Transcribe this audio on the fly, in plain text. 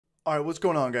All right, what's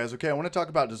going on, guys? Okay, I want to talk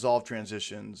about dissolve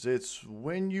transitions. It's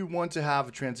when you want to have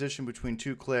a transition between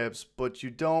two clips, but you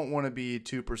don't want to be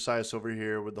too precise over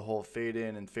here with the whole fade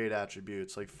in and fade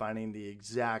attributes, like finding the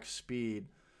exact speed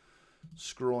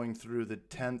scrolling through the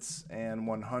tenths and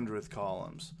 100th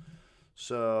columns.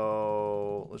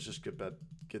 So let's just get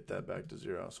that back to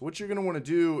 0. So what you're going to want to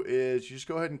do is you just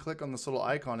go ahead and click on this little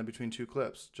icon in between two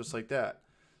clips, just like that.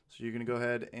 So you're going to go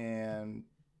ahead and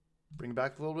bring it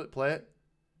back a little bit, play it,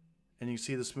 and you can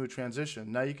see the smooth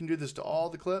transition. Now you can do this to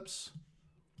all the clips,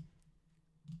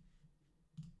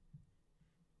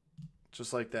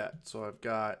 just like that. So I've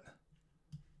got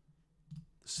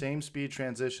the same speed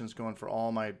transitions going for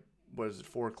all my,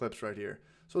 4 clips right here.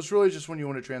 So it's really just when you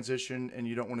want to transition and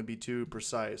you don't want to be too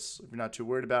precise. If you're not too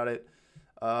worried about it,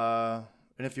 and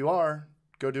if you are,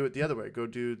 go do it the other way. Go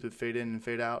do the fade in and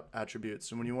fade out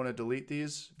attributes. And when you want to delete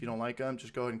these, if you don't like them,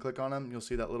 just go ahead and click on them. You'll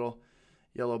see that little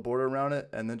yellow border around it,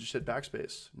 and then just hit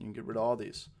backspace. You can get rid of all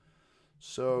these.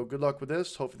 So good luck with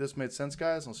this. Hopefully this made sense,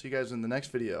 guys. I'll see you guys in the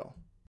next video.